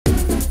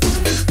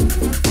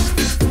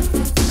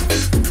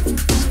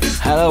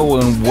Hello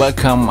and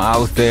welcome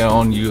out there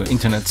on your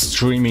internet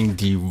streaming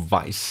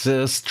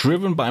devices.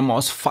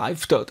 DrivenByMoss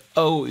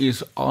 5.0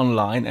 is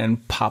online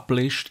and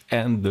published,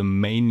 and the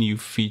main new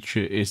feature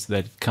is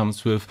that it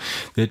comes with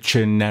the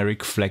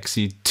Generic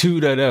Flexi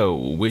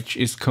 2.0, which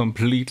is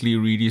completely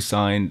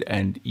redesigned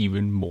and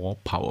even more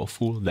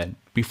powerful than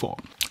before.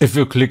 If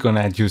you click on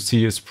it, you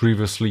see as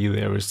previously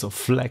there is a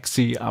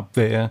Flexi up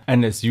there,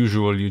 and as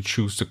usual you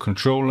choose the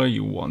controller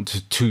you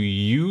want to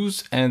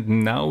use,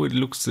 and now it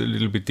looks a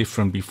little bit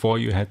different. Before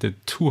you had the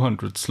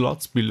 200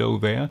 slots below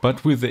there,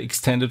 but with the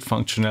extended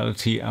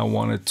functionality I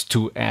wanted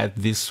to add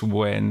this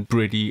when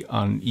pretty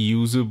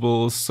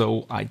unusable,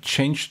 so I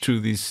changed to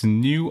this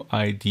new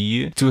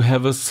idea to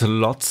have a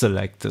slot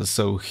selector.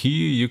 So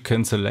here you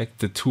can select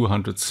the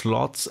 200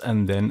 slots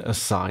and then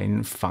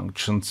assign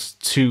functions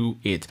to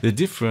it. The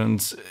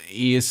difference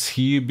is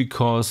here,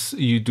 because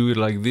you do it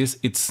like this,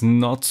 it's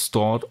not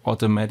stored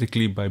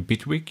automatically by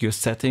Bitwig, your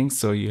settings,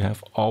 so you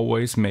have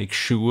always make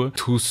sure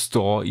to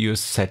store your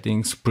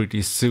settings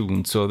pretty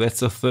soon. So that's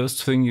the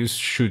first thing you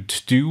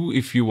should do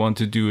if you want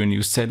to do a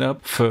new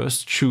setup.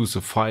 First, choose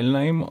a file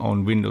name.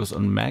 On Windows,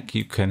 on Mac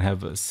you can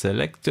have a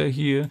selector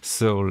here,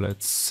 so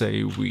let's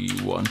say we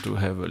want to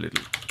have a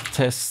little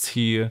test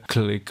here.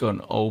 Click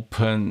on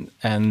open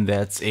and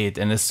that's it.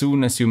 And as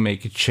soon as you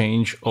make a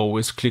change,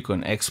 always click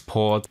on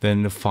export,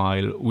 then the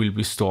file will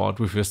be stored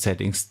with your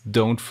settings.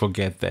 Don't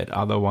forget that,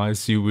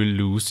 otherwise you will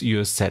lose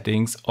your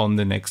settings on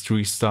the next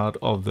restart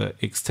of the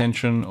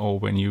extension or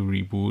when you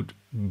reboot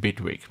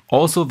Bitwig.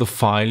 Also, the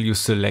file you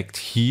select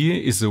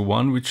here is the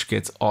one which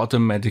gets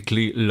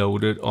automatically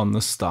loaded on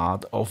the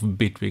start of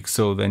Bitwig,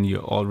 so then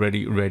you're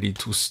already ready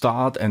to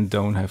start and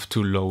don't have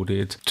to load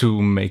it to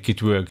make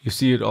it work. You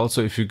see it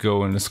also if you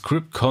go in the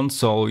script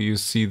console, you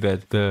see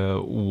that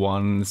the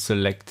one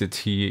selected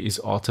here is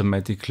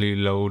automatically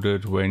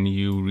loaded when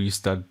you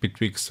restart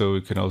Bitwig, so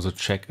you can also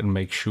check and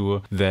make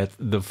sure that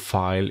the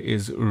file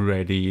is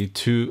ready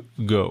to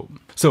go.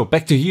 So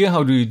back to here,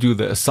 how do you do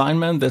the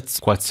assignment? That's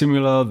quite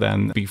similar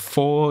than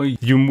before.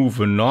 You move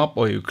a knob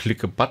or you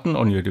click a button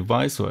on your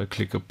device. So I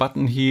click a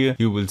button here,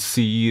 you will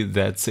see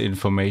that's the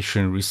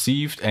information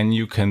received, and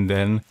you can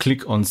then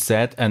click on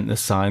set and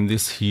assign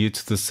this here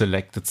to the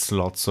selected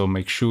slot. So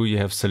make sure you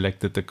have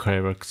selected the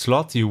correct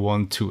slot you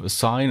want to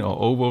assign or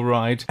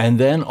override, and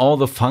then all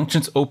the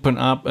functions open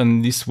up.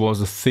 And this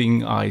was a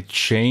thing I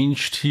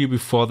changed here.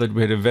 Before that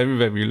we had a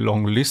very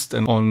long list,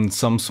 and on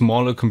some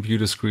smaller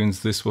computer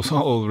screens this was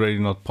already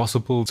not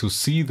possible to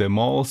see them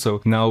all.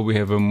 So now we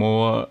have a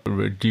more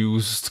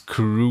reduced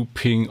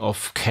grouping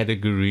of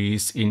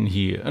categories in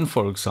here, and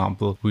for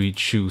example we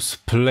choose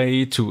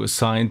play to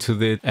assign to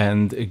that,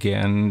 and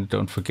again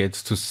don't forget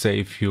to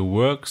save your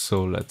work.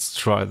 So let's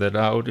try that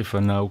out. If I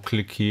now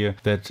click here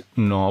that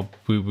knob,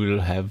 we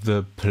will have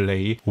the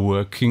play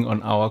working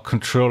on our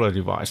controller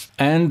device.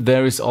 And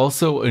there is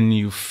also a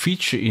new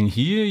feature in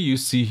here. You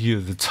see here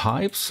the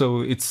types,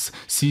 so it's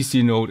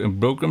CC node and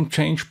program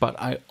change, but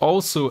I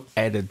also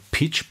added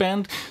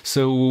Pitchbend.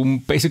 So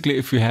basically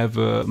if you have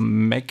a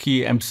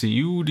Mackie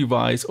MCU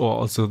device or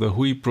also the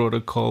Hui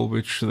protocol,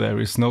 which there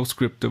is no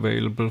script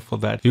available for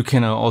that, you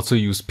can also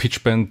use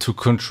Pitchbend to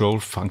control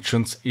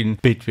functions in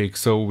Bitwig.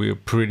 So we're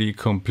pretty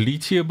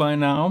complete here by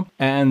now.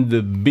 And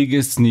the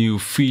biggest new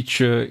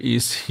feature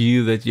is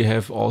here that you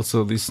have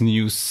also this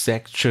new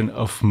section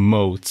of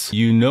modes.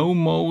 You know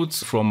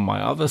modes from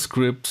my other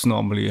scripts.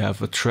 Normally you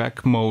have a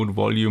track mode,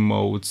 volume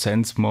mode,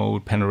 sense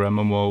mode,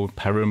 panorama mode,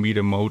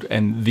 parameter mode,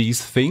 and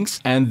these things.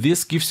 And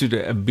this gives you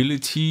the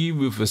ability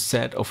with a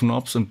set of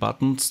knobs and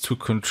buttons to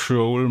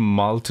control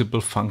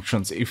multiple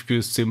functions if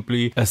you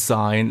simply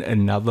assign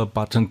another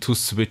button to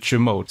switch a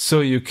mode.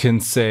 So you can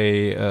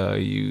say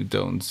you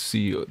don't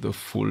see the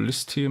full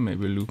list here,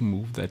 maybe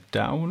move that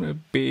down a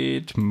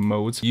bit.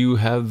 Modes, you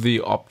have the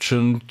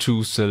option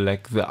to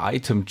select the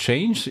item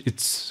change.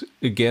 It's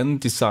again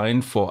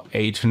designed for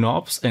 8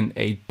 knobs and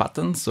 8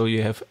 buttons, so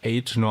you have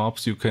 8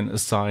 knobs you can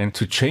assign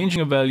to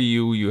changing a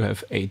value. You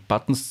have 8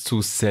 buttons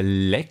to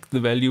select the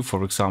value,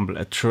 for example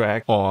a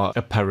track or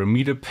a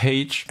parameter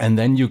page, and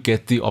then you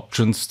get the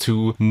options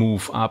to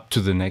move up to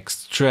the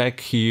next track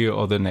here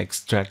or the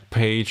next track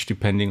page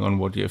depending on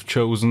what you have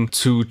chosen,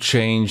 to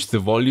change the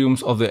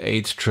volumes of the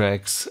 8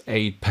 tracks,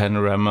 8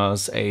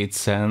 panoramas, 8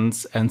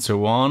 cents, and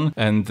so on.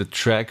 And the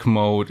track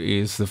mode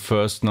is the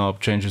first knob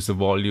changes the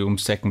volume,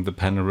 second the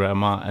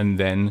panorama, and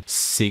then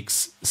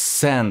 6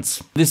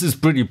 cents. This is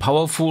pretty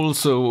powerful,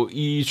 so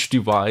each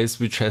device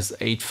which has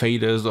 8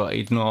 faders or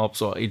 8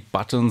 knobs or 8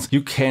 buttons,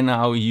 you can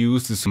now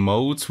use these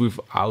modes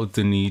without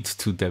the need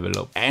to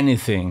develop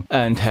anything.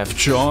 And have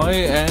joy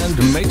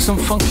and make some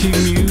funky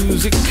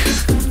music.